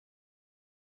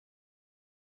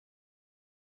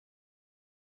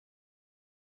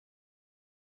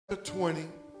20.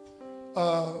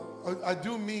 I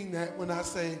do mean that when I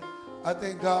say I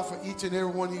thank God for each and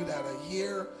every one of you that are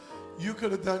here. You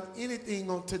could have done anything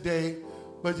on today,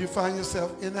 but you find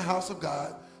yourself in the house of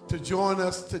God to join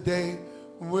us today.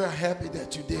 We're happy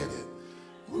that you did it.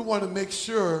 We want to make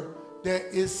sure that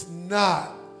it's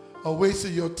not a waste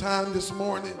of your time this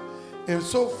morning. And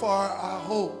so far, I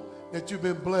hope that you've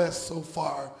been blessed so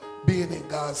far being in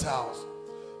God's house.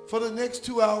 For the next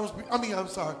 2 hours, for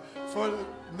the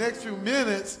next few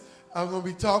minutes, I'm going to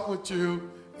be talking with you,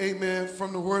 amen,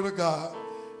 from the Word of God,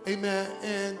 amen.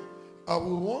 And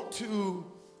we want to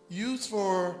use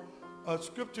for a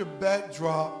scripture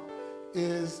backdrop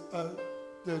is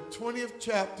the 20th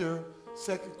chapter,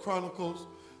 2nd Chronicles,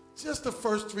 just the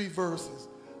first 3 verses.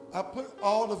 I put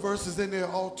all the verses in there,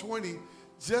 all 20,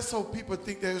 just so people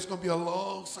think that it's going to be a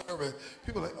long sermon.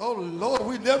 People are like, oh, Lord,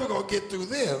 we're never going to get through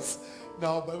this.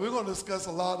 No, but we're going to discuss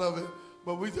a lot of it,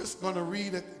 but we're just going to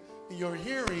read it in your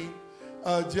hearing,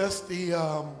 just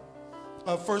the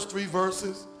first 3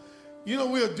 verses. You know,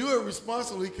 we'll do it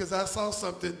responsibly because I saw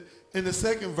something in the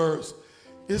 2nd verse.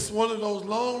 It's one of those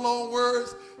long, long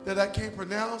words that I can't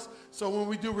pronounce. So when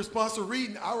we do responsive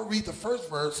reading, I will read the 1st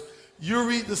verse, you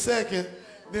read the 2nd,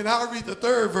 then I'll read the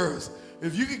 3rd verse.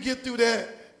 If you could get through that,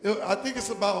 I think it's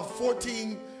about a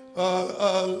 14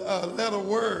 letter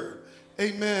word.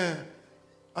 Amen.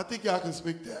 I think y'all can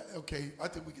speak that. Okay, I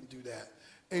think we can do that.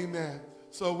 Amen.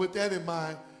 So with that in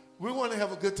mind, we want to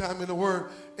have a good time in the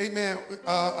Word. Amen.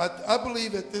 I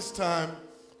believe at this time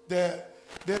that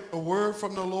a word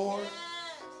from the Lord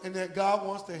and that God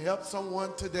wants to help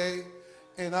someone today.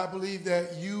 And I believe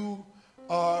that you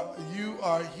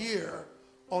are here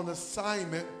on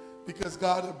assignment because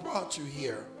God had brought you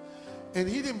here. And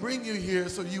he didn't bring you here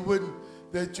so you would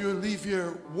leave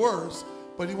here worse,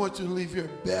 but he wants you to leave here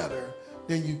better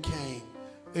than you came.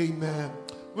 Amen.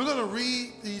 We're going to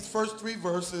read these first 3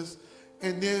 verses,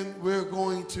 and then we're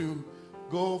going to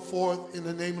go forth in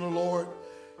the name of the Lord.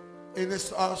 And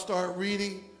I'll start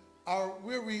reading.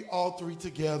 We'll read all 3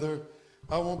 together.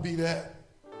 I won't be that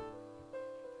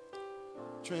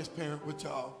transparent with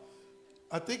y'all.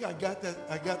 I think I got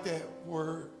that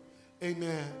word.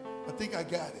 Amen. I think I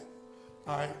got it.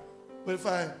 All right. But if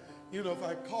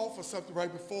I call for something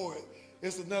right before it,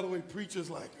 it's another way preachers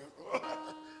like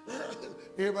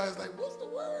everybody's like, what's the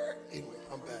word? Anyway,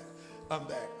 I'm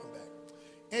back.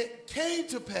 It came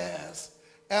to pass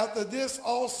after this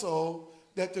also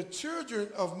that the children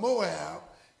of Moab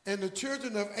and the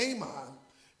children of Ammon,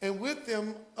 and with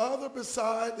them other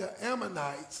beside the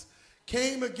Ammonites,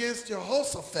 came against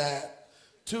Jehoshaphat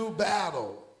to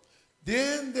battle.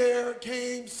 Then there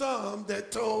came some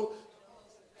that told,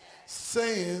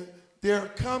 saying, there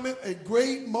cometh a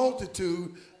great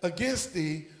multitude against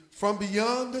thee from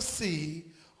beyond the sea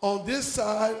on this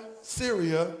side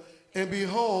Syria, and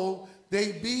behold,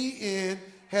 they be in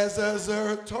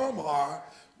Hazazar Tamar,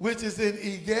 which is in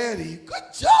Egadi.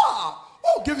 Good job.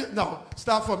 Oh,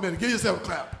 stop for a minute. Give yourself a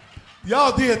clap.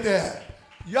 Y'all did that.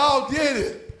 Y'all did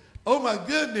it. Oh my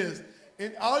goodness.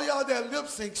 And all y'all that lip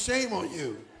sync, shame on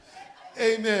you.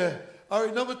 Amen. All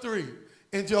right, number 3.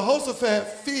 And Jehoshaphat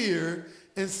feared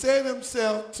and set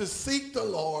himself to seek the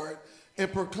Lord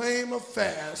and proclaim a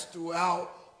fast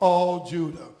throughout all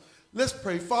Judah. Let's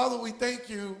pray. Father, we thank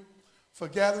you for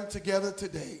gathering together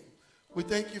today. We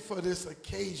thank you for this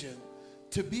occasion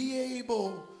to be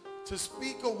able to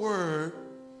speak a word,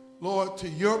 Lord, to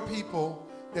your people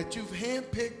that you've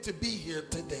handpicked to be here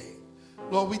today.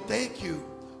 Lord, we thank you,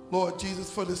 Lord Jesus,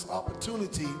 for this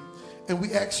opportunity, and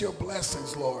we ask your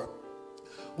blessings, Lord.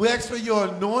 We ask for your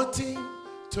anointing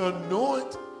to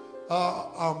anoint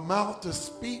our mouth to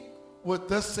speak what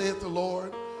thus saith the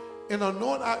Lord, and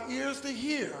anoint our ears to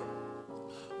hear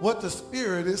what the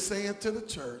Spirit is saying to the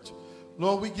church.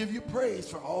 Lord, we give you praise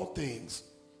for all things.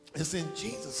 It's in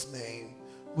Jesus' name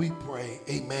we pray.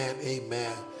 Amen,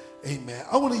 amen, amen.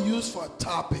 I want to use for a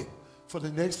topic for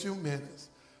the next few minutes,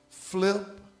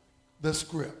 flip the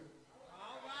script.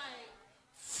 All right.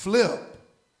 Flip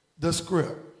the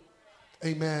script.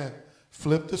 Amen.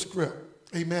 Flip the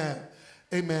script. Amen.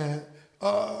 Amen.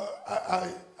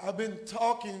 I've been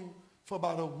talking for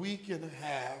about a week and a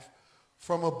half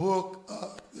from a book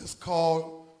that's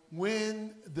called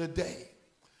Win the Day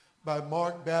by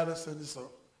Mark Batterson. It's a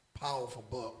powerful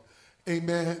book.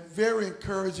 Amen. Very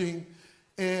encouraging.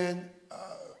 And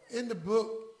in the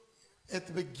book, at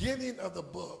the beginning of the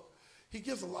book, he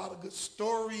gives a lot of good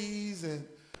stories and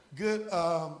good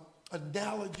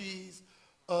analogies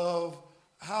of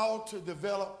how to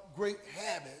develop great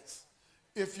habits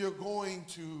if you're going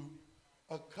to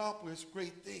accomplish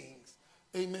great things.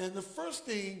 Amen. The first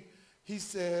thing he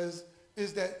says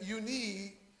is that you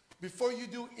need before you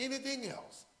do anything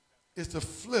else, is to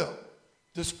flip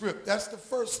the script. That's the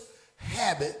first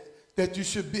habit that you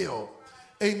should build.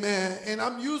 Amen. And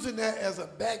I'm using that as a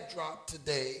backdrop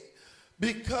today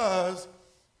because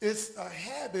it's a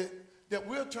habit that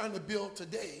we're trying to build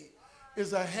today.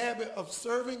 Is a habit of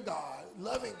serving God,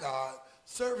 loving God,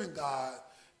 serving God,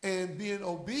 and being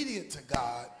obedient to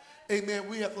God. Amen.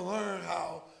 We have to learn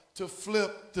how to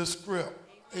flip the script.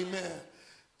 Amen.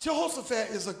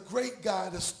 Jehoshaphat is a great guy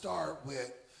to start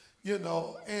with, you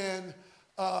know, and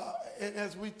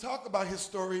as we talk about his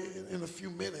story in a few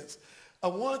minutes, I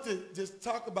want to just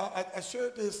talk about, I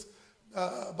shared this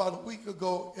about a week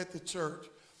ago at the church.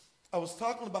 I was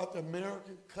talking about the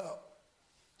American Cup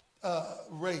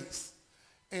race,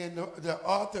 and the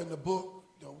author in the book,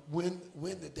 you know, Win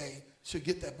the Day, should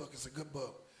get that book. It's a good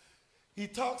book. He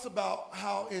talks about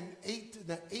how in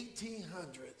the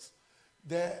 1800s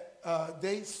that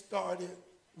they started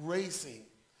racing,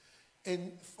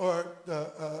 and for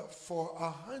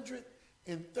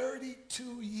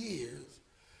 132 years,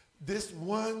 this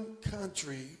one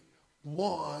country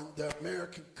won the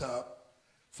American Cup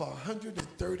for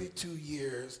 132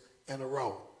 years in a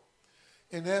row.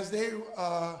 And as they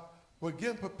were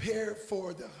getting prepared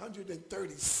for the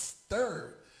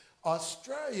 133rd,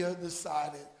 Australia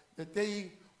decided that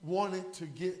they wanted to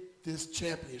get this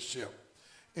championship.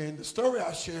 And the story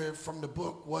I shared from the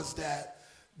book was that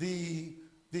the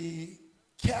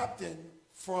captain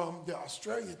from the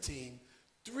Australian team,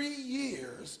 3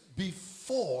 years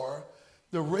before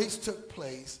the race took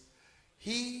place,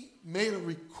 he made a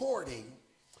recording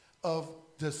of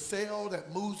the sail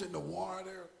that moves in the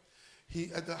water,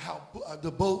 how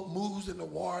the boat moves in the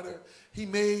water. He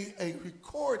made a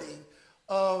recording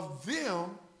of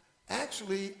them,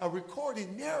 actually a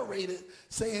recording narrated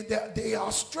saying that the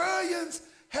Australians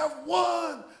have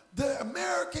won the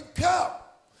American Cup.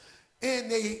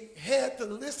 And they had to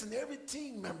listen, every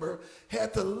team member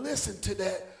had to listen to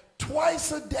that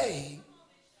twice a day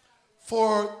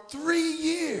for 3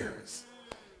 years.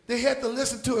 They had to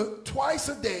listen to it twice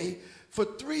a day for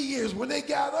 3 years. When they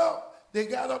got up,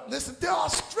 listen, the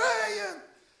Australian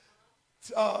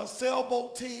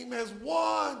sailboat team has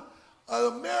won an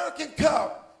American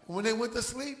Cup. When they went to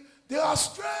sleep, the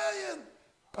Australian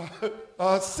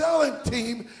sailing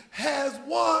team has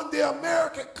won the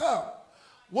American Cup.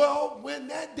 Well, when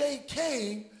that day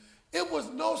came, it was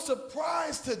no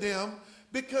surprise to them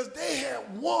because they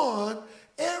had won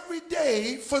every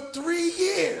day for 3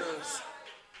 years.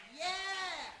 Yeah.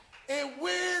 And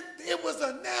when it was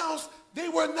announced, they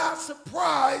were not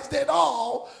surprised at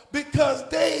all because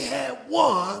they had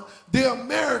won the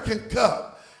American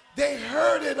Cup. They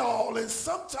heard it all. And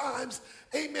sometimes,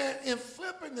 amen, in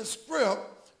flipping the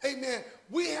script, amen,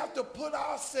 we have to put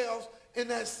ourselves in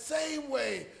that same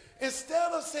way.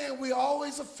 Instead of saying we're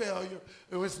always a failure,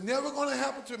 or it's never going to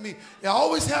happen to me, it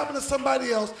always happened to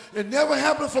somebody else, it never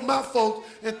happened for my folks,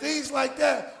 and things like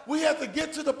that, we have to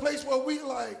get to the place where we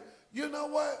like, you know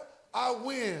what, I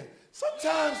win.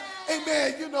 Sometimes,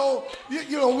 amen, you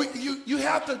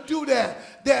have to do that.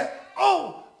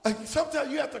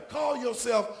 Sometimes you have to call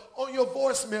yourself on your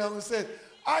voicemail and say,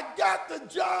 I got the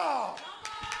job.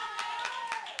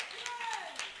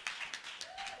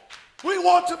 We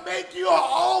want to make you an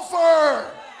offer. Come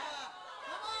on,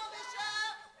 Bishop.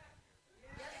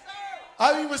 Yes, sir.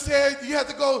 I even said you have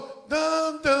to go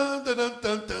dun dun dun dun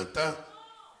dun dun dun.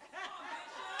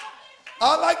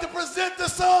 I'd like to present the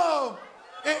song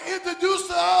and introduce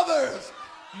the others.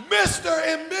 Mr.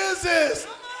 and Mrs.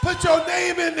 Put your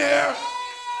name in there.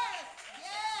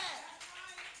 Yes.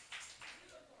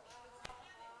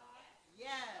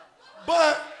 Yes.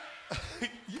 But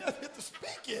you have to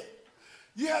speak it.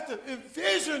 You have to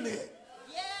envision it.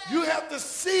 Yeah. You have to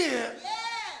see it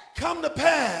come to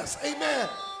pass. Amen.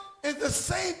 And the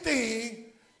same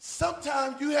thing,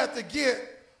 sometimes you have to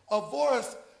get a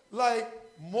voice like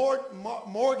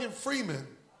Morgan Freeman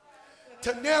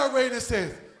to narrate and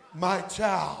say, my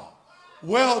child,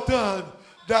 well done,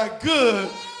 thy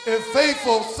good and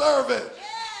faithful servant.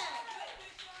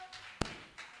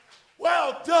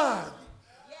 Well done,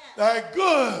 thy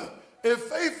good and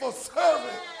faithful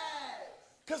servant.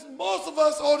 Because most of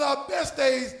us on our best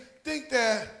days think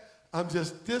that I'm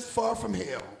just this far from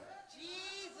hell.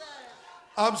 Jesus.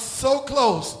 I'm so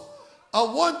close.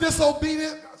 I'm one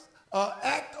disobedient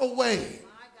act away.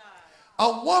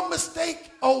 I'm one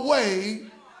mistake away.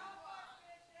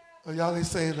 Oh, y'all ain't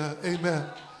saying that. Amen.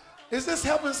 Is this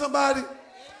helping somebody?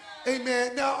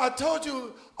 Amen. Now, I told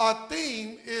you our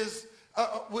theme is,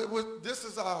 this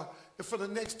is our, for the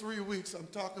next 3 weeks, I'm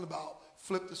talking about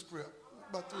flip the script,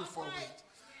 about 3 or 4 weeks.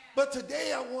 But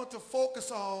today I want to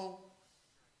focus on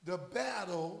the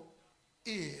battle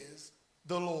is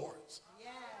the Lord's.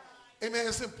 Amen.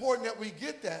 It's important that we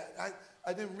get that.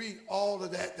 I didn't read all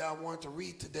of that I wanted to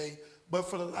read today, but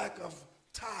for the lack of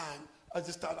time, I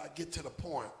just thought I'd get to the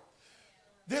point.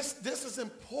 This is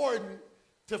important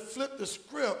to flip the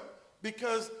script,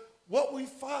 because what we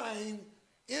find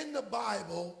in the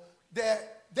Bible,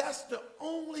 that's the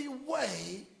only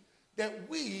way that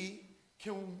we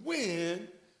can win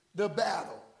the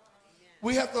battle.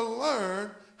 We have to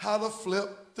learn how to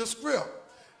flip the script.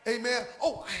 Amen.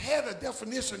 Oh, I had a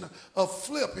definition of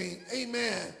flipping.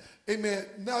 Amen. Amen.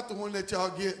 Not the one that y'all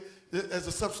get as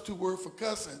a substitute word for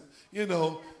cussing. You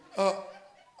know.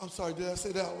 I'm sorry, did I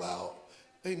say that out loud?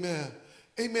 Amen.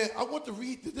 Amen. I want to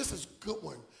read this. This is a good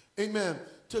one. Amen.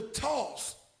 To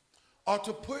toss or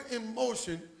to put in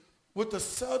motion with a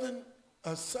sudden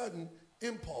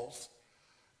impulse,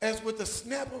 as with the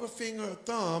snap of a finger or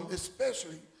thumb,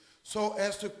 especially so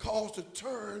as to cause to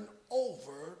turn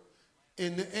over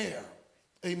in the air.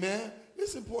 Amen.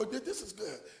 It's important. This is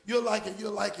good. You'll like it.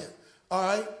 You'll like it. All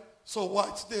right. So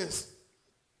watch this.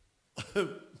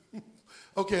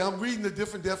 Okay, I'm reading a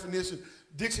different definition.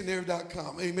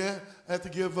 Dictionary.com. Amen. I have to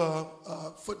give a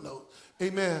footnote.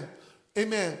 Amen.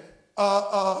 Amen.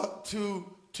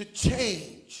 To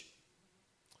change.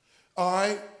 All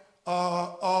right.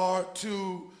 Or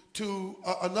to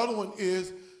another one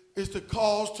is to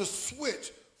cause to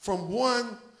switch from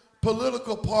one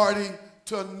political party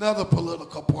to another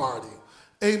political party.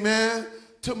 Amen.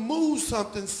 To move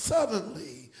something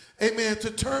suddenly. Amen. To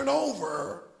turn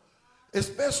over,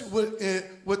 especially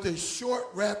with a short,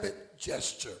 rapid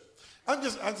gesture. I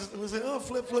just was saying, oh,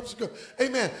 flip script.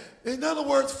 Amen. In other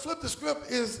words, flip the script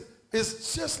is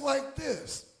just like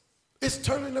this. It's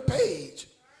turning the page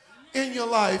in your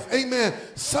life. Amen.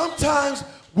 Sometimes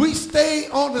we stay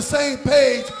on the same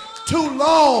page too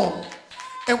long,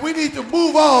 and we need to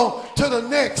move on to the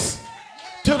next,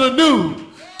 to the new,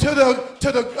 to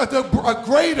the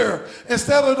greater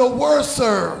instead of the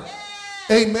worser.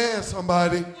 Amen,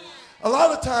 somebody. A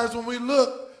lot of times when we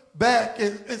look back,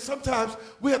 and sometimes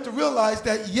we have to realize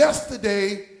that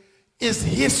yesterday is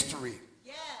history.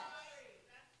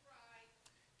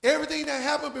 Everything that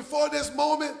happened before this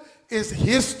moment is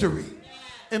history.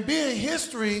 And being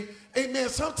history, amen,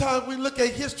 sometimes we look at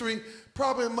history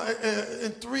probably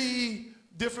in three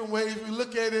different ways. We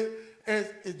look at it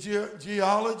as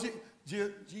genealogy.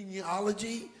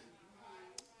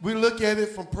 We look at it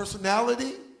from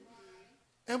personality.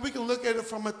 And we can look at it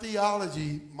from a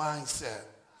theology mindset.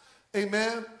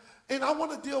 Amen. And I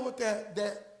want to deal with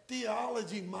that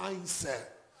theology mindset.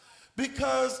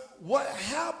 Because what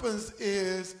happens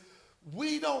is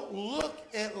we don't look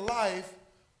at life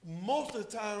most of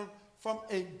the time from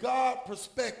a God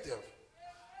perspective.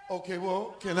 Okay,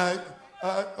 well, can I,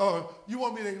 you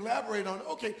want me to elaborate on it?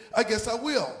 Okay, I guess I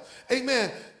will.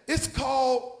 Amen. It's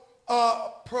called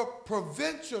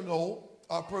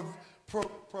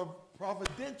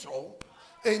providential,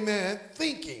 amen,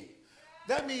 thinking.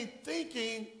 That means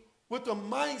thinking with the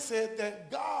mindset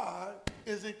that God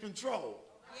is in control.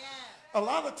 A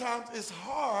lot of times it's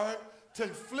hard to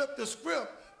flip the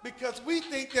script because we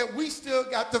think that we still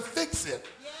got to fix it.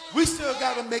 We still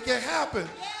got to make it happen.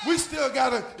 We still got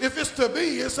to, if it's to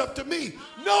be, it's up to me.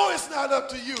 No, it's not up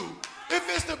to you. If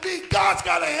it's to be, God's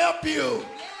got to help you.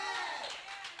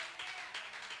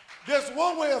 There's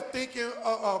one way of thinking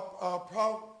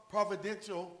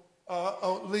providentially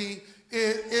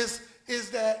is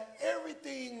that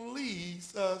everything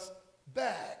leads us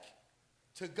back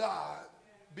to God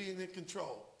being in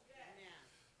control.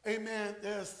 Amen.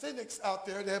 There are cynics out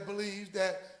there that believe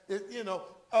that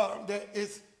that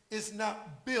it's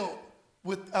not built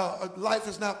with life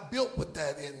is not built with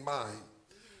that in mind.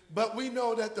 But we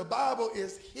know that the Bible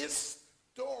is His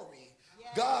story,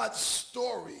 God's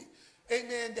story.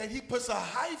 Amen. That He puts a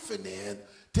hyphen in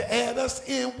to add us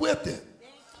in with it.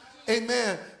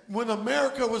 Amen. When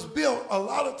America was built, a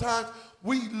lot of times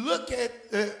we look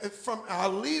at from our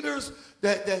leaders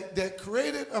that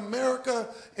created America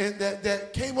and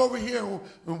that came over here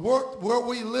and worked where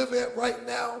we live at right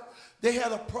now. They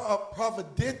had a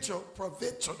provincial,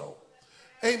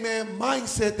 amen,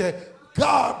 mindset that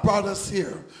God brought us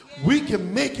here. We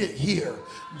can make it here.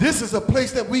 This is a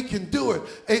place that we can do it.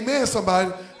 Amen,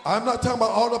 somebody. I'm not talking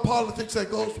about all the politics that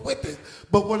goes with it.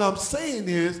 But what I'm saying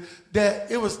is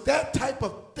that it was that type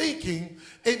of thinking,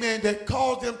 amen, that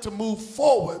caused them to move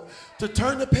forward, to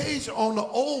turn the page on the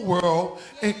old world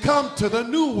and come to the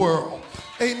new world.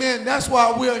 Amen. That's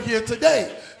why we're here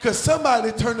today. Because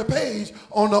somebody turned the page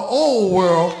on the old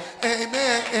world,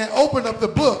 amen, and opened up the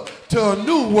book to a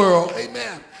new world.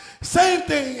 Amen. Same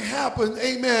thing happened,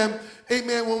 amen,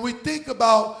 amen, when we think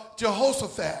about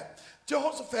Jehoshaphat.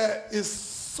 Jehoshaphat is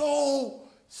so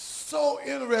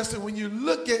interesting when you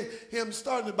look at him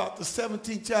starting about the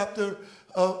 17th chapter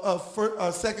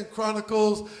of Second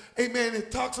Chronicles. Amen. It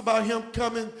talks about him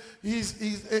coming.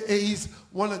 He's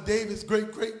one of David's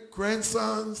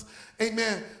great-grandsons.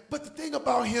 Amen. But the thing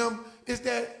about him is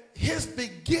that his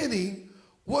beginning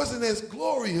wasn't as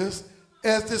glorious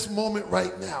as this moment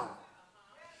right now.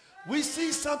 We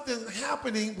see something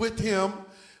happening with him.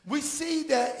 We see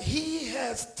that he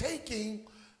has taken,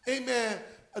 amen,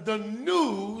 the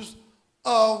news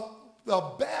of the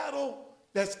battle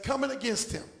that's coming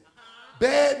against him.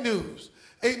 Bad news.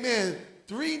 Amen.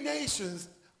 3 nations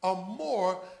or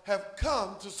more have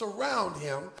come to surround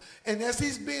him. And as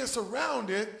he's being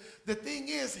surrounded, the thing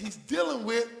is he's dealing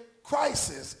with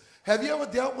crisis. Have you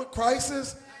ever dealt with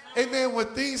crisis? Amen. When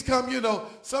things come, you know,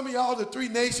 some of y'all, the 3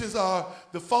 nations are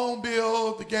the phone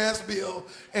bill, the gas bill,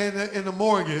 and the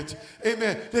mortgage.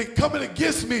 Amen. They're coming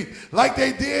against me like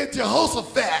they did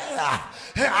Jehoshaphat.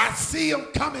 I see them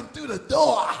coming through the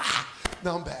door.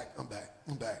 No, I'm back.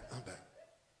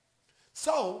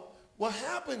 So what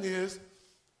happened is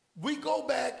we go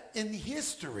back in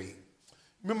history.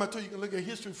 Remember I told you you can look at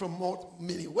history from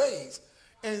many ways.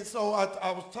 And so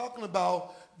I was talking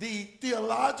about the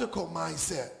theological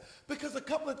mindset. Because a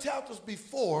couple of chapters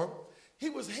before, he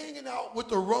was hanging out with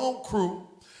the wrong crew,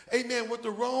 amen, with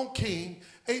the wrong king,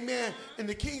 amen. And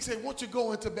the king said, won't you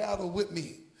go into battle with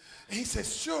me? And he said,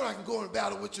 sure, I can go into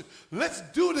battle with you. Let's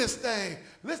do this thing.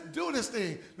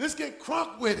 Let's get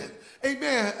crunk with it.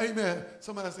 Amen, amen.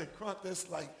 Somebody said crunk, that's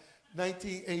like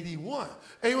 1981.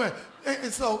 Anyway,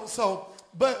 and so,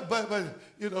 but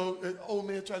you know, an old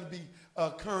man trying to be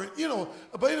current, you know.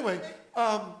 But anyway,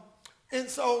 and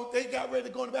so they got ready to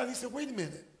go into battle. He said, wait a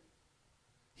minute.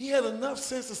 He had enough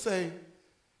sense to say,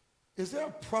 is there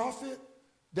a prophet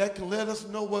that can let us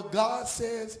know what God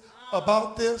says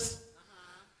about this?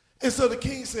 And so the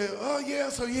king said, oh, yeah.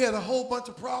 So he had a whole bunch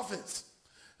of prophets.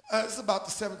 It's about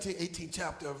the 17th, 18th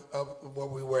chapter of where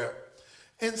we were.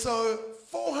 And so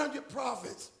 400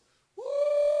 prophets. Woo,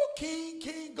 king,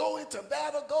 go into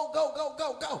battle.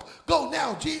 Go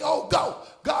now, G-O, go.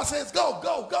 God says go.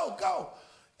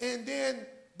 And then,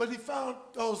 but he found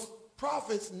those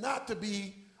prophets not to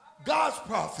be God's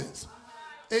prophets.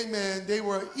 Amen. They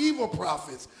were evil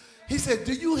prophets. He said,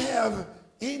 do you have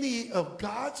any of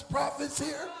God's prophets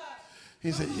here?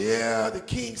 He said, yeah. The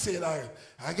king said,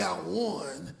 I got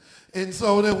one. And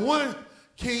so then one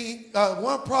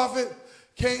prophet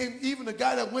came, even the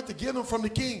guy that went to get him from the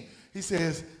king, he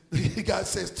says, God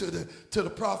says to the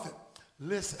prophet,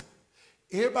 listen,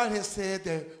 everybody has said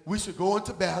that we should go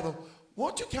into battle.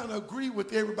 Won't you kind of agree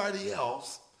with everybody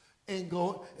else and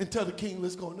go and tell the king,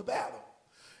 let's go into battle?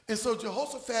 And so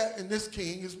Jehoshaphat and this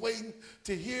king is waiting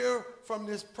to hear from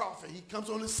this prophet. He comes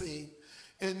on the scene,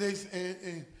 and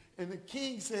the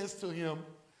king says to him,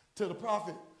 to the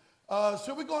prophet,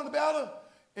 should we go into battle?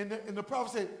 And the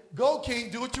prophet said, go,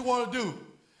 king, do what you want to do.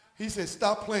 He said,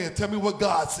 stop playing. Tell me what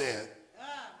God said.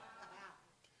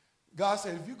 God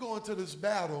said, if you go into this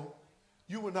battle,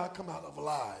 you will not come out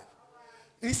alive.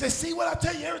 And he said, see what I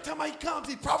tell you? Every time he comes,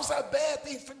 he prophesies bad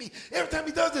things for me. Every time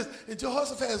he does this. And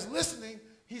Jehoshaphat is listening.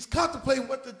 He's contemplating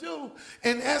what to do.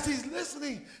 And as he's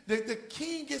listening, the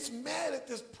king gets mad at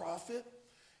this prophet,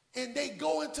 and they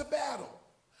go into battle.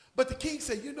 But the king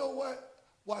said, you know what?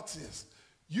 Watch this.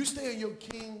 You stay in your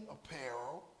king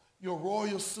apparel, your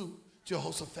royal suit,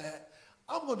 Jehoshaphat.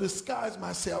 I'm going to disguise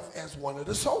myself as one of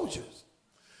the soldiers.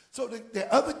 So the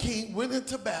other king went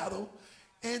into battle.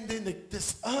 And then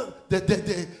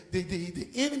the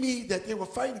enemy that they were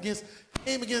fighting against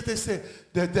came against. They said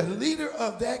that the leader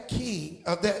of that king,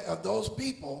 of those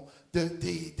people,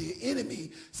 the enemy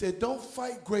said, don't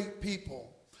fight great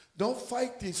people. Don't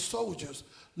fight these soldiers.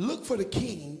 Look for the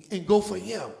king and go for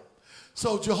him.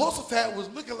 So Jehoshaphat was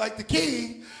looking like the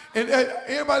king, and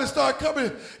everybody started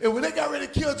coming. And when they got ready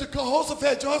to kill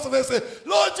Jehoshaphat said,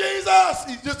 Lord Jesus!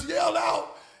 He just yelled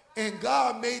out. And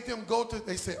God made them go to,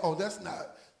 they said, oh, that's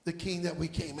not the king that we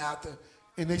came after.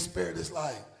 And they spared his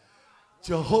life.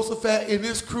 Jehoshaphat and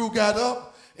his crew got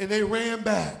up and they ran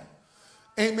back.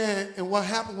 Amen. And what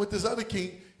happened with this other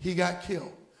king? He got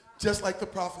killed, just like the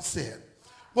prophet said.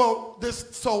 Well,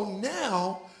 so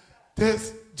now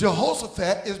this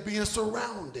Jehoshaphat is being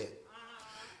surrounded.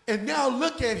 And now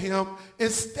look at him.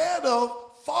 Instead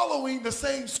of following the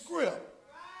same script,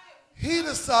 he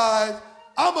decides,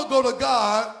 I'm going to go to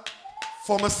God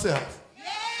for myself.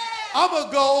 I'm going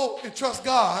to go and trust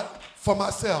God for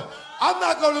myself. I'm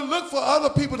not going to look for other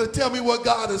people to tell me what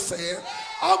God is saying.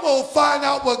 I'm going to find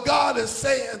out what God is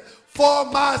saying for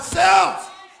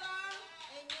myself.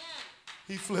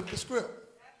 He flipped the script.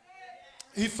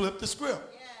 He flipped the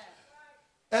script.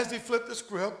 As he flipped the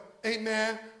script,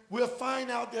 amen, we'll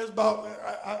find out there's about,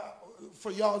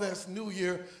 for y'all that's new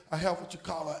here, I have what you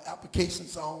call an application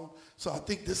zone. So I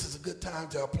think this is a good time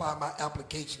to apply my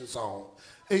application zone.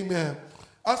 Amen.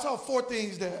 I saw 4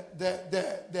 things that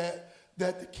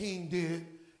the king did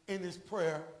in his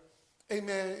prayer.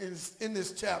 Amen. In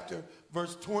this chapter,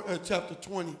 chapter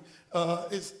 20.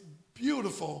 It's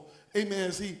beautiful. Amen.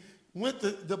 As he went,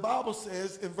 the Bible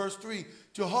says in verse 3,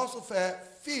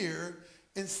 Jehoshaphat feared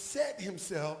and set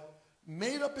himself,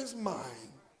 made up his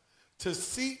mind to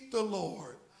seek the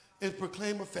Lord and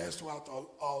proclaim a fast throughout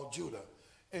all Judah.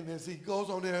 And as he goes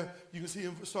on there, you can see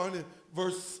him starting in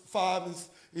verse 5, and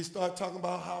he started talking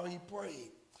about how he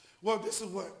prayed. Well, this is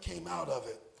what came out of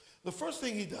it. The first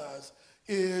thing he does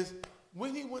is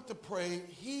when he went to pray,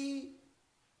 he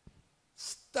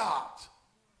stopped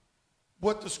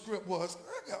what the script was.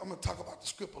 I'm going to talk about the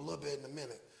script a little bit in a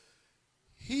minute.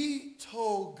 He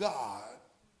told God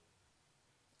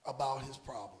about his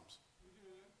problems.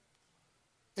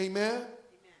 Amen?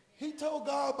 He told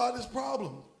God about his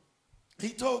problem. He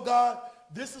told God,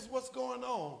 this is what's going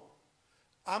on.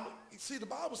 See, the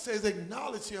Bible says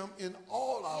acknowledge him in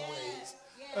all our ways.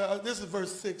 This is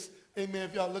verse 6. Amen,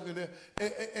 if y'all looking there.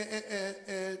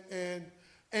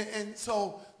 And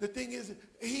so the thing is,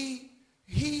 he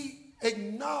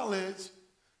acknowledged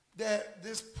that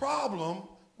this problem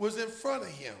was in front of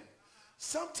him.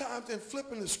 Sometimes in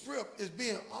flipping the script is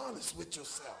being honest with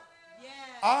yourself. Yes.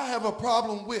 I have a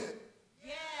problem with.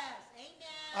 Yes.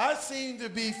 Amen. I seem to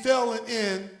be falling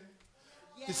in.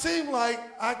 Yes. It seems like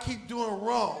I keep doing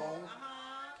wrong.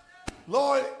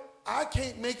 Lord, I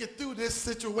can't make it through this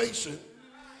situation.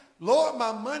 Lord,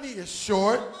 my money is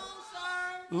short.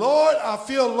 Lord, I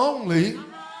feel lonely.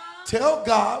 Tell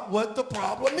God what the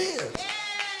problem is. Yes.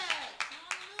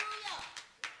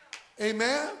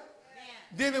 Amen?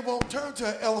 Then it won't turn to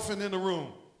an elephant in the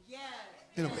room. Yes.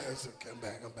 Anyway,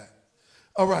 I'm back.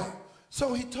 All right.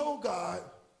 So he told God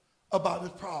about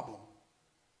his problem.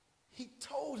 He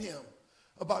told him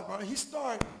about it. He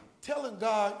started telling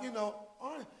God,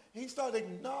 he started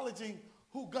acknowledging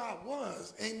who God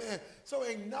was. Amen. So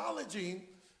acknowledging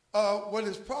what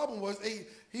his problem was,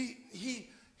 he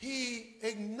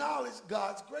acknowledged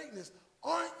God's greatness.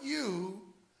 Aren't you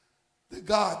the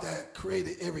God that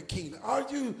created every kingdom? Are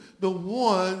you the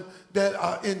one that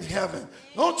are in heaven?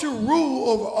 Don't you rule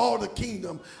over all the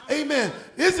kingdom? Amen.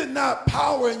 Is it not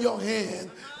power in your hand?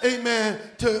 Amen.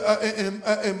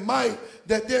 And might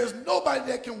that there's nobody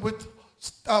that can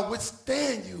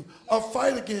withstand you or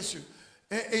fight against you.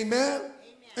 Amen.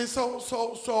 And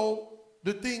so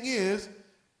the thing is,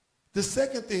 the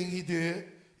second thing he did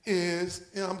is,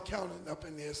 and I'm counting up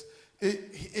in this,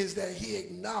 is that he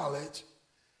acknowledged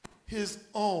his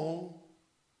own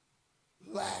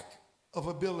lack of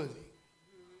ability.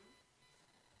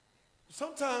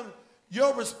 Sometimes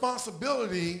your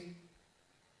responsibility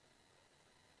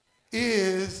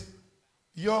is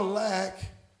your lack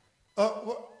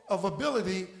of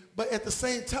ability, but at the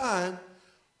same time,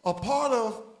 a part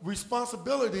of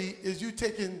responsibility is you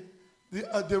taking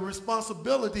the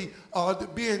responsibility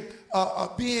of being,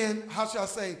 how shall I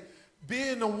say,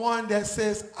 being the one that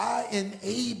says, I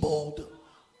enabled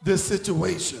this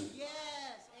situation. Yes,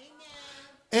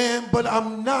 amen. But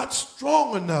I'm not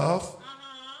strong enough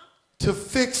to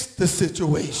fix the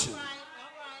situation. All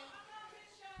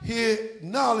right. He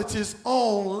acknowledged his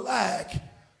own lack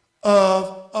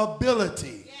of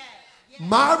ability. Yes.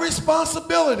 My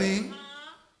responsibility,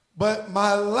 but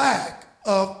my lack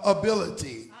of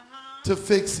ability to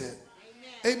fix it.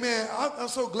 Amen. I'm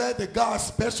so glad that God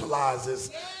specializes.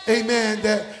 Amen.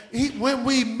 That when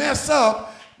we mess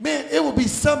up, man, it would be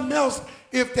something else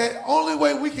if the only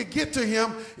way we could get to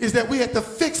him is that we had to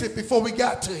fix it before we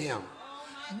got to him.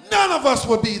 None of us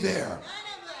would be there.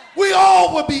 We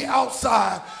all would be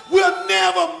outside. We'll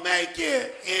never make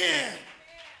it in.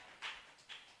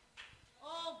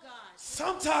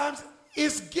 Sometimes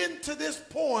it's getting to this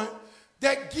point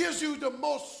that gives you the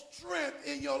most strength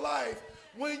in your life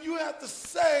when you have to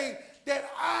say that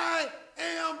I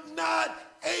am not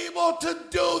able to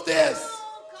do this.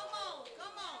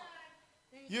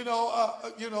 In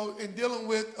dealing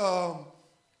with AA,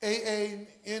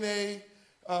 NA,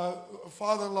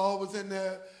 father-in-law was in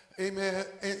there, amen.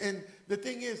 And the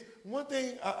thing is, one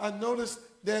thing I noticed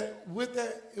that with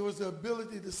that, it was the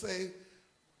ability to say,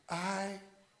 I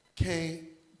can't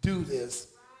do this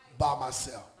by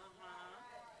myself.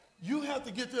 You have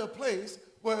to get to a place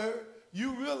where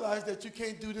you realize that you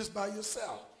can't do this by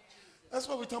yourself. That's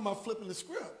why we're talking about flipping the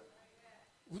script.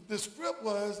 The script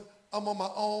was, I'm on my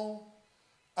own.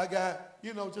 I got,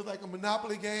 just like a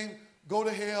Monopoly game, go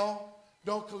to hell.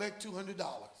 don't collect $200.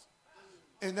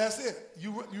 And that's it.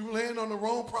 You land on the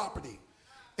wrong property.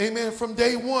 Amen. From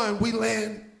day one, we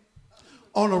land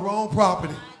on the wrong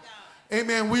property.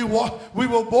 Amen. We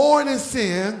were born in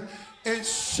sin and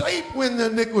shaped in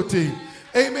iniquity.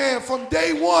 Amen. From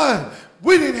day one,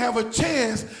 we didn't have a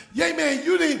chance. Amen.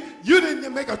 You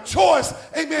didn't make a choice.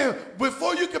 Amen.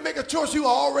 Before you can make a choice, you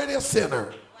are already a sinner.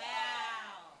 Wow.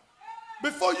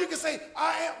 Before you can say,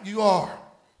 I am, you are.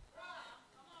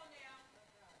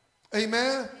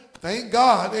 Amen. Thank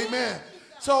God. Amen.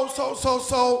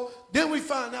 So then we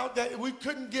found out that we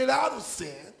couldn't get out of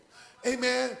sin.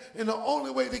 Amen. And the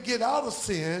only way to get out of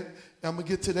sin, I'm going to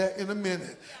get to that in a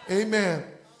minute. Amen.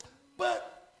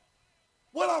 But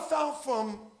what I found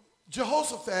from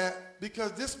Jehoshaphat,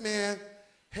 because this man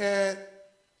had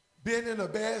been in a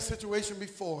bad situation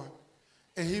before,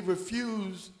 and he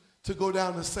refused to go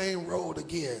down the same road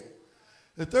again.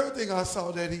 The third thing I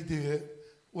saw that he did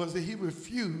was that he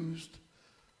refused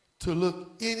to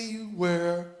look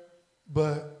anywhere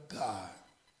but God.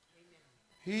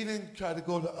 He didn't try to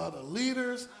go to other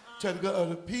leaders, try to go to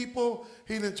other people.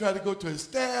 He didn't try to go to his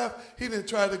staff. He didn't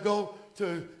try to go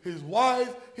to his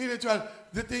wife. He didn't try to.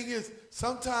 The thing is,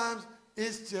 sometimes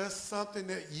it's just something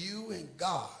that you and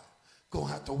God going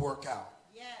to have to work out.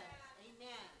 Yes.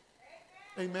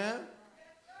 Amen. Amen.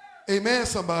 Amen,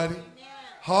 somebody. Amen.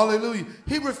 Hallelujah.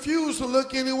 He refused to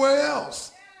look anywhere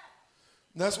else.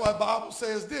 And that's why the Bible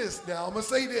says this. Now, I'm going to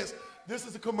say this. This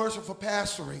is a commercial for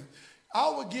pastoring. I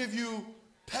will give you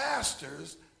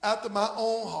pastors after my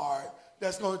own heart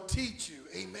that's going to teach you.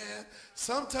 Amen.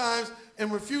 Sometimes in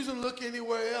refusing to look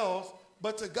anywhere else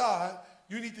but to God,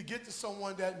 you need to get to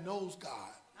someone that knows God.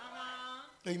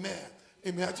 Amen.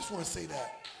 Amen. I just want to say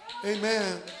that.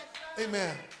 Amen.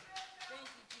 Amen.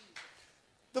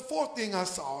 The fourth thing I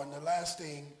saw, and the last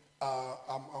thing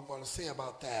I'm going to say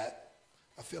about that,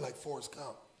 I feel like Forrest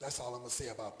Gump. That's all I'm going to say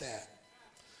about that.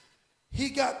 He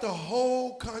got the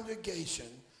whole congregation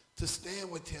to stand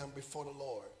with him before the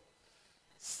Lord.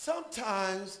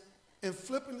 Sometimes in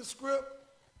flipping the script,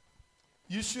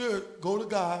 you should go to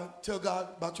God, tell God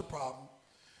about your problem.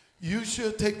 You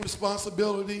should take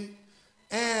responsibility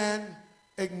and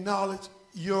acknowledge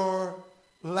your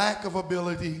lack of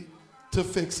ability to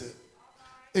fix it.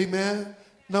 Amen.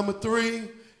 Number 3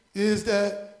 is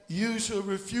that you should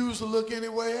refuse to look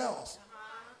anywhere else.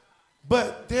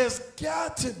 But there's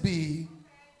got to be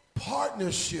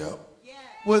partnership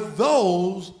with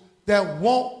those that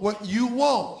want what you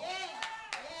want.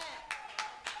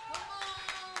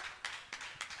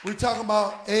 We're talking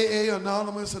about AA,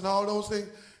 Anonymous, and all those things.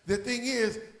 The thing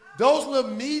is, those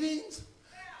little meetings,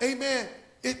 amen,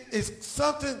 it is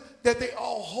something that they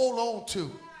all hold on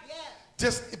to.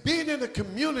 Just being in a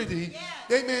community,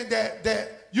 amen,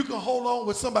 that you can hold on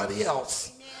with somebody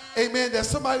else. Amen. There's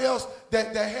somebody else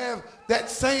that have that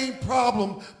same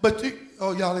problem, but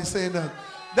y'all ain't saying nothing.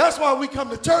 That's why we come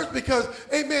to church, because,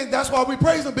 amen, that's why we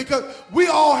praise him, because we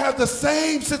all have the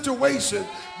same situation.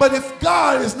 But if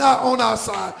God is not on our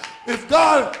side, if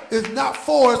God is not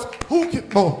for us, who can,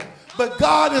 but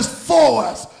God is for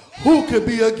us, who could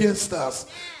be against us?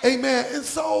 Amen. And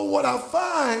so what I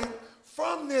find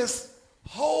from this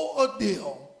whole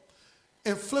ordeal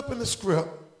and flipping the script,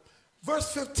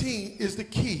 verse 15 is the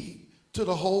key to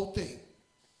the whole thing.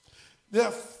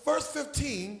 Now, verse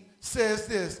 15 says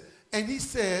this, and he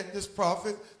said, this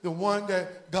prophet, the one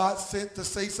that God sent to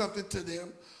say something to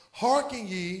them, hearken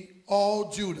ye,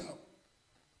 all Judah,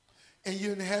 and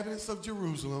ye inhabitants of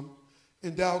Jerusalem,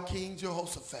 and thou King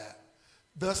Jehoshaphat.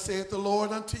 Thus saith the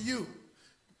Lord unto you.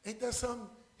 Ain't that something?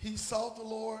 He sought the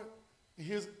Lord, and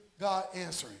here's God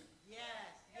answering. Yes,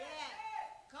 yes.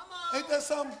 Come on. Ain't that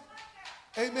something?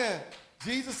 Amen.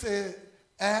 Jesus said,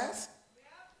 ask,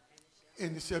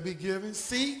 and it shall be given.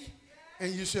 Seek,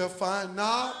 and you shall find.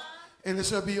 Knock, and it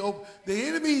shall be open. The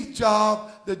enemy's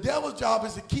job, the devil's job,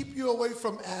 is to keep you away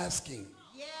from asking.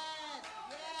 Yes,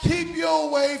 yes. Keep you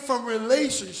away from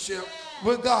relationship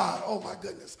with God. Oh, my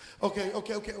goodness. Okay.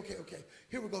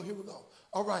 Here we go.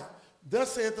 All right.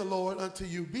 Thus saith the Lord unto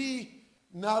you, be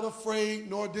not afraid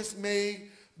nor dismayed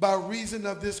by reason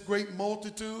of this great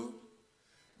multitude.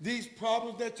 These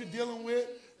problems that you're dealing with,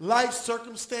 life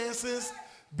circumstances,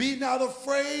 be not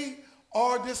afraid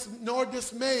nor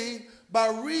dismayed by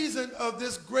reason of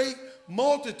this great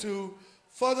multitude,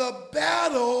 for the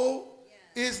battle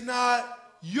is not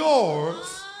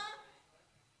yours,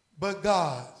 but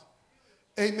God's.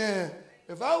 Amen.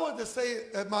 If I were to say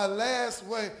that my last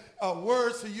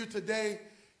words to you today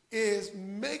is,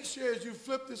 make sure as you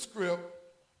flip the script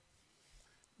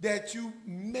that you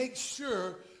make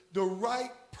sure the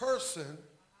right person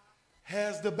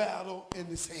has the battle in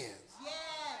his hands. Yes,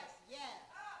 yes.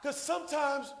 Because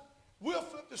sometimes we'll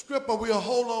flip the script or we'll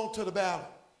hold on to the battle.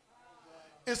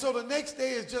 And so the next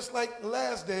day is just like the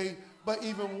last day, but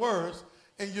even worse,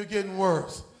 and you're getting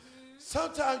worse.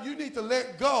 Sometimes you need to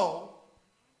let go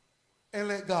and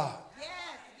let God. Yes,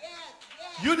 yes,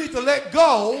 yes. You need to let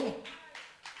go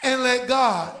and let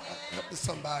God. Help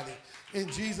somebody in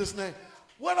Jesus' name.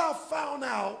 What I found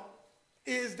out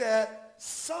is that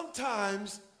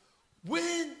sometimes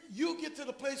when you get to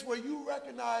the place where you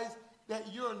recognize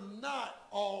that you're not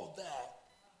all that,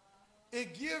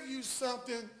 it gives you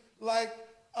something like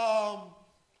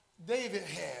David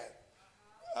had.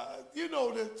 You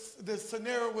know the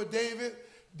scenario with David.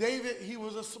 David, he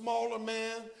was a smaller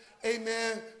man,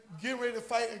 amen, getting ready to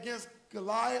fight against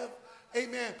Goliath,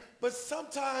 amen. But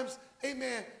sometimes,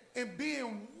 amen, in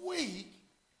being weak,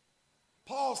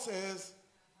 Paul says,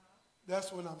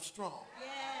 that's when I'm strong. Yes,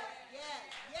 yes,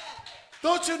 yes.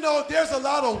 Don't you know there's a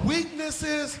lot of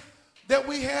weaknesses that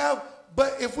we have,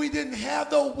 but if we didn't have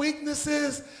those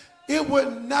weaknesses, we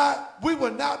would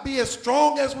not be as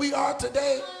strong as we are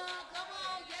today. Come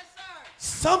on, yes, sir.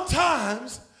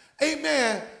 Sometimes,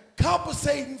 amen,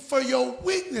 compensating for your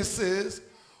weaknesses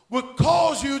will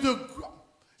cause you to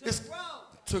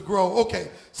grow.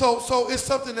 Okay, so it's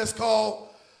something that's called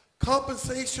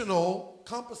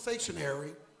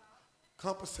compensatory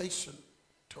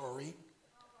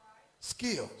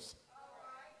skills.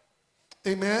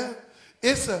 Amen.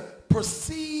 It's a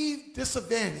perceived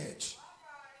disadvantage.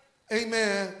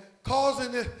 Amen.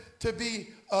 Causing it to be,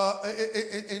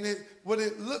 what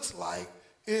it looks like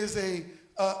is a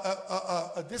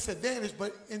disadvantage,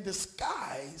 but in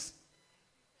disguise,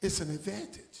 it's an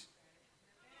advantage.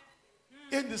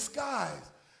 In disguise.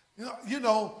 You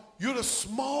know, you're the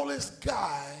smallest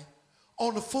guy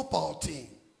on the football team.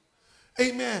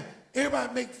 Amen.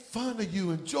 Everybody make fun of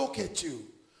you and joke at you.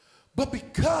 But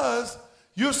because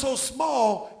you're so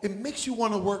small, it makes you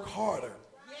want to work harder.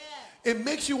 It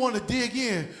makes you want to dig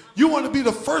in. You want to be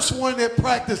the first one at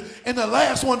practice and the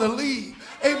last one to leave.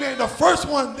 Amen. The first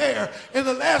one there and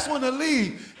the last one to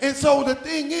leave. And so the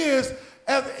thing is,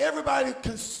 as everybody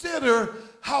consider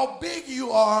how big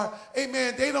you are,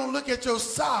 amen, they don't look at your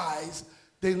size.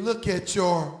 They look at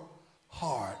your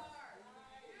heart.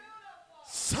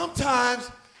 Sometimes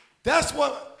that's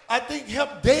what I think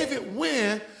helped David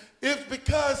win, is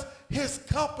because his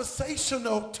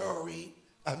compensatory,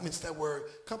 I missed that word,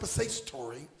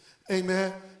 compensatory,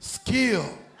 amen, skill.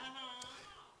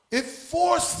 It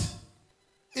forces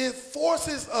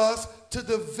us to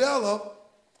develop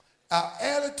our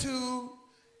attitude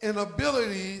and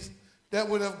abilities that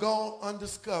would have gone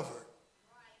undiscovered.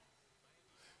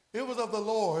 It was of the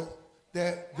Lord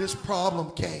that this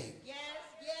problem came.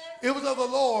 It was of the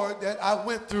Lord that I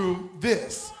went through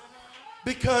this,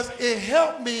 because it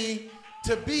helped me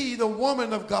to be the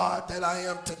woman of God that I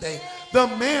am today, the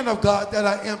man of God that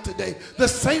I am today, the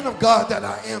saint of God that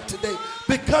I am today.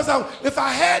 Because if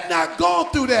I had not gone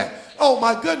through that, oh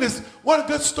my goodness, what a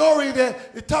good story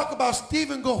that they talk about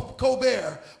Stephen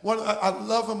Colbert. I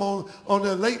love him on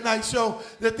the late night show.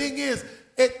 The thing is,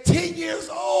 at 10 years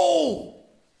old,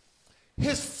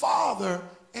 his father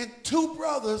and two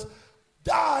brothers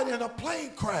died in a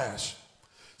plane crash.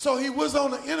 So he was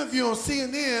on an interview on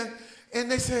CNN,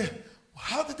 and they said,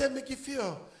 how did that make you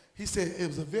feel? He said, it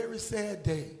was a very sad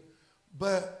day,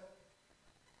 but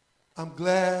I'm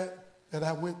glad that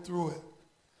I went through it.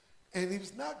 And he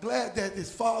was not glad that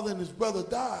his father and his brother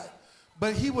died,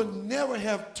 but he would never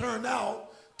have turned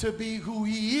out to be who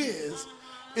he is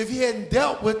if he hadn't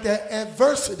dealt with that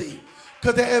adversity.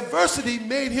 Because the adversity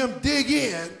made him dig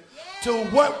in to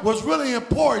what was really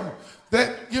important.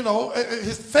 That, you know,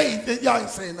 his faith, y'all ain't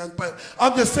saying nothing, but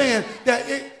I'm just saying that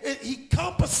he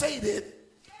compensated,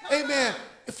 amen,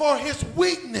 for his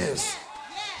weakness.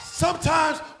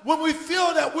 Sometimes when we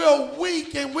feel that we're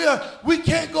weak and we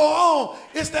can't go on,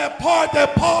 it's that part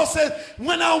that Paul says,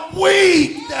 when I'm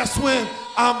weak, that's when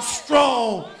I'm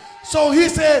strong. So he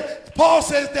said, Paul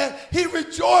says that he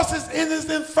rejoices in his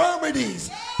infirmities,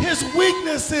 his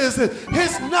weaknesses,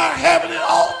 his not having it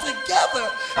all together.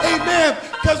 Amen.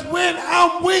 Because when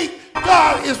I'm weak,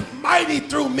 God is mighty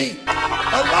through me.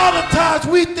 A lot of times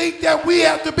we think that we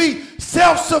have to be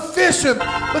self-sufficient,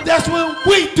 but that's when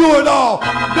we do it all.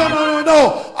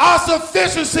 No. Our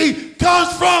sufficiency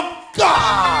comes from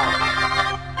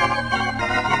God.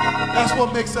 That's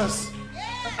what makes us,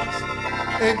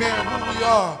 amen, who we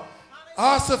are.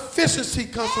 Our sufficiency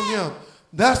comes from him.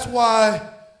 That's why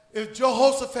if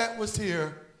Jehoshaphat was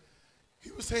here, he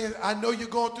was saying, I know you're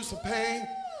going through some pain.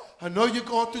 I know you're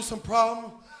going through some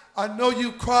problems. I know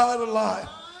you cried a lot.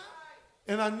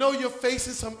 And I know you're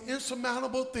facing some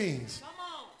insurmountable things.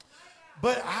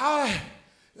 But I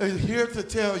is here to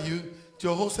tell you,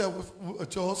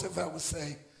 Jehoshaphat would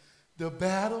say, the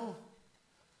battle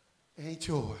ain't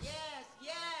yours. Yes,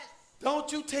 yes.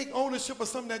 Don't you take ownership of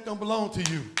something that don't belong to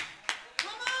you. Come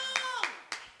on.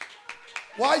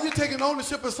 Why are you taking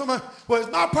ownership of something? Well,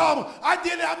 it's my problem. I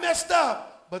did it. I messed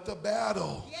up. But the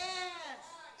battle Yes.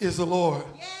 is the Lord.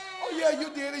 Yes. Oh, yeah, you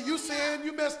did it. You sinned.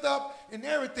 You messed up and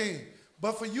everything.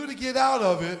 But for you to get out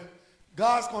of it,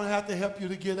 God's going to have to help you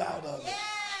to get out of it. Yes.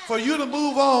 For you to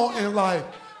move on in life.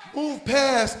 Move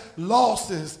past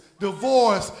losses,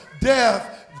 divorce,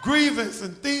 death, grievance,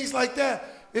 and things like that.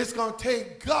 It's going to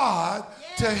take God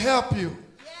to help you.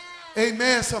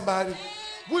 Amen, somebody.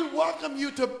 We welcome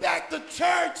you to Back to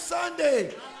Church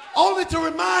Sunday, only to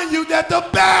remind you that the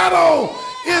battle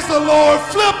is the Lord.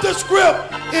 Flip the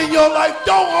script in your life.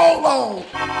 Don't hold on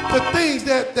to things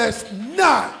that's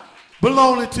not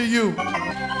belonging to you,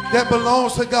 that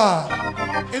belongs to God.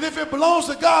 And if it belongs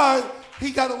to God,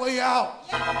 he got a way out.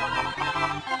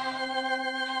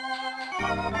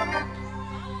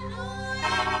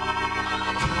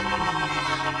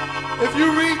 If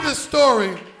you read this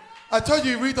story, I told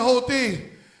you read the whole thing.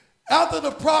 After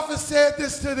the prophet said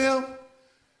this to them,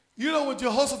 you know what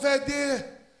Jehoshaphat did?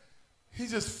 He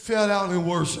just fell out in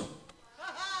worship.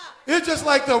 It's just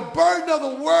like the burden of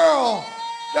the world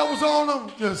that was on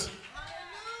him. Just,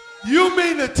 you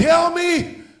mean to tell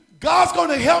me God's going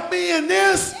to help me in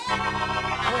this?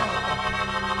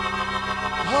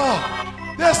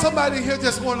 There's somebody here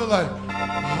just want to like,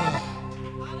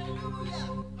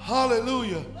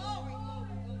 hallelujah.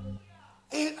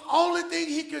 And only thing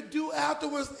he could do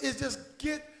afterwards is just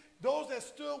get those that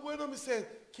stood with him and said,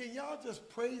 can y'all just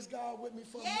praise God with me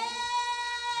for a moment?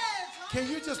 Can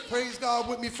you just praise God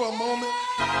with me for a moment?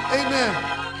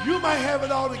 Amen. You might have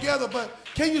it all together, but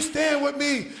can you stand with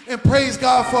me and praise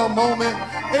God for a moment?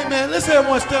 Amen. Let's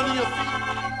everyone stand on your feet.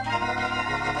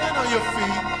 Stand on your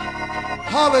feet.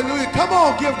 Hallelujah. Come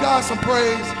on, give God some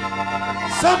praise.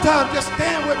 Sometimes just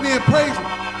stand with me and praise him.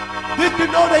 Did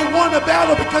you know they won the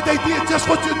battle because they did just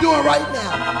what you're doing right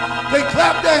now? They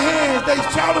clapped their hands. They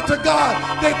shouted to God.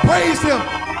 They praised him.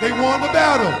 They won the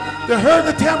battle. They heard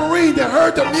the tambourine. They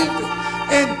heard the music.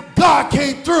 And God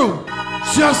came through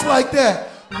just like that.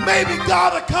 Maybe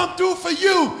God will come through for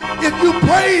you if you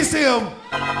praise him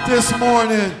this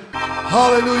morning.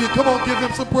 Hallelujah. Come on, give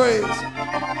him some praise.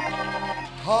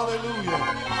 Hallelujah.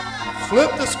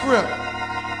 Flip the script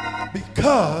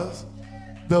because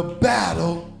the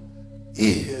battle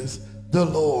is the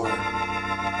Lord.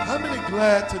 How many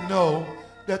glad to know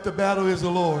that the battle is the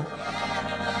Lord?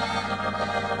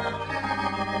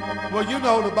 Well, you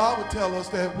know, the Bible tells us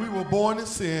that we were born in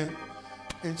sin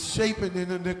and shapen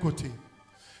in iniquity.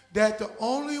 That the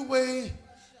only way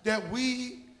that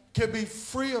we can be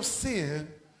free of sin,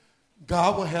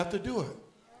 God will have to do it.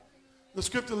 The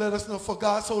scripture let us know, for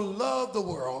God so loved the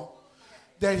world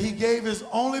that he gave his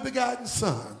only begotten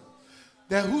son,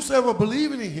 that whosoever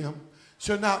believeth in him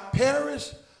shall not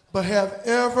perish, but have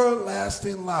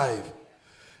everlasting life.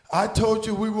 I told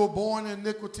you we were born in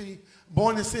iniquity,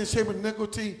 born in sin, shaped in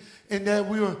iniquity, and that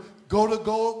we were go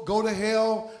to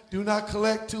hell, do not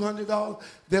collect $200,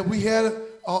 that we had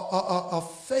a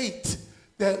fate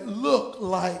that looked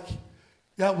like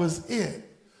that was it.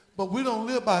 But we don't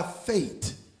live by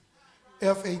fate,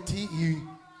 F-A-T-E.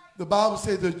 The Bible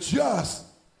says the just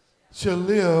shall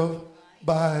live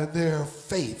by their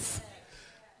faith,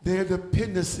 their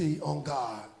dependency on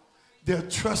God, their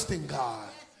trusting God.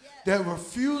 They're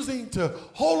refusing to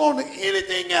hold on to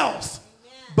anything else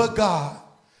but God.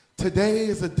 Today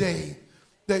is a day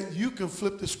that you can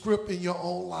flip the script in your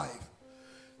own life.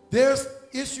 There's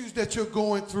issues that you're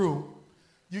going through.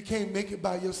 You can't make it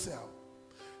by yourself.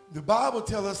 The Bible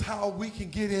tells us how we can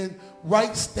get in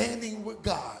right standing with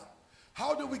God.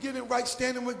 How do we get in right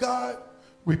standing with God?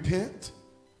 Repent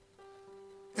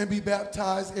and be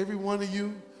baptized, every one of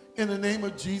you, in the name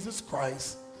of Jesus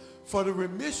Christ, for the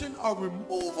remission or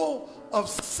removal of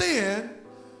sin,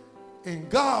 and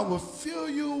God will fill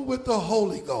you with the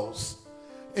Holy Ghost.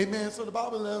 Amen. So the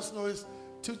Bible lets us know there's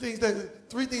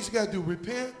three things you got to do.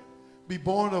 Repent, be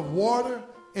born of water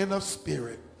and of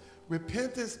spirit.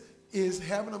 Repentance is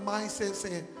having a mindset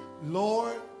saying,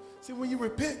 Lord, see, when you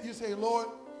repent, you say, Lord,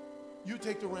 you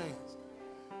take the reins.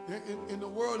 In the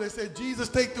world, they say, Jesus,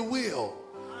 take the wheel.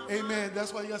 Amen.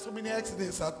 That's why you got so many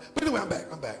accidents out there. But anyway,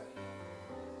 I'm back.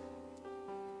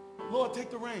 Lord, take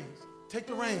the reins. Take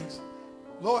the reins.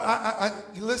 Lord, I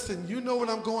listen, you know what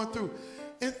I'm going through.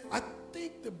 And I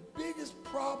think the biggest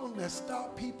problem that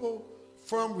stops people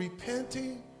from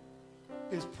repenting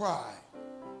is pride.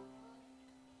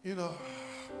 You know,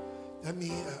 I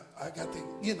mean, I got to,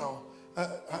 I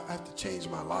have to change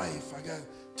my life. I got to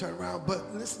turn around.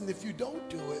 But listen, if you don't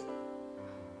do it,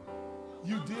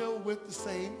 you deal with the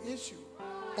same issue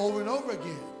over and over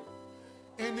again.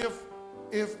 And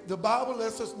if the Bible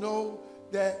lets us know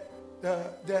that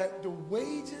the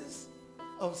wages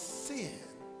of sin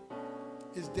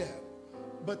is death,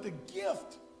 but the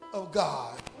gift of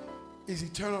God is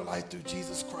eternal life through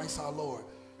Jesus Christ our Lord.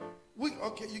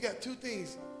 Okay, you got two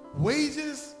things.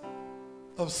 Wages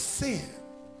of sin.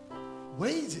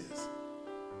 Wages.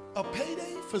 A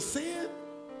payday for sin.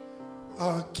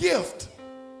 A gift.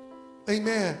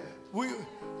 Amen.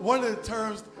 One of the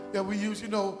terms that we use, a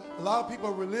lot of people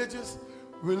are religious.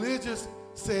 Religious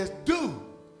says do.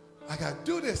 I got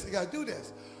to do this. I got to do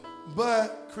this.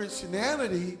 But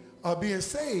Christianity, or being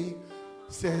saved,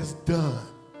 says done.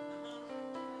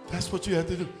 That's what you have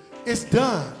to do. It's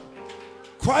done.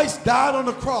 Christ died on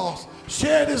the cross,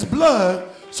 shed his blood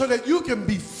so that you can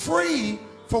be free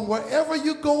from whatever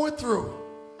you're going through.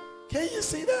 Can you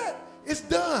see that? It's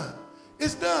done.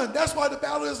 It's done. That's why the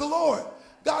battle is the Lord.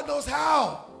 God knows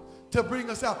how to bring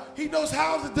us out. He knows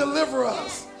how to deliver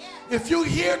us. If you're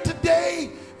here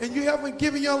today and you haven't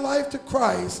given your life to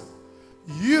Christ,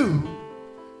 you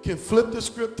can flip the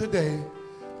script today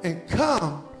and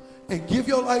come and give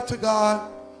your life to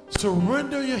God,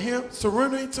 surrendering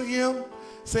to him,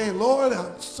 saying, Lord,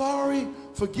 I'm sorry,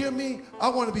 forgive me. I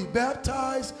want to be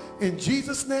baptized in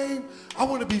Jesus' name. I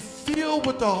want to be filled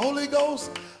with the Holy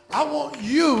Ghost. I want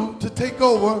you to take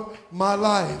over my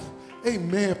life.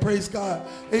 Amen. Praise God.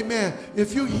 Amen.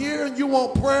 If you're here and you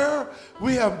want prayer,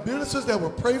 we have ministers that will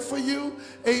pray for you.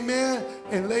 Amen.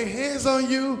 And lay hands on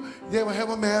you. They will have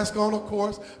a mask on, of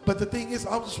course. But the thing is,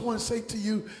 I just want to say to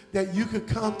you that you could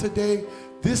come today.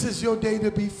 This is your day to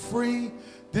be free.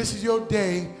 This is your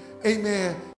day.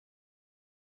 Amen.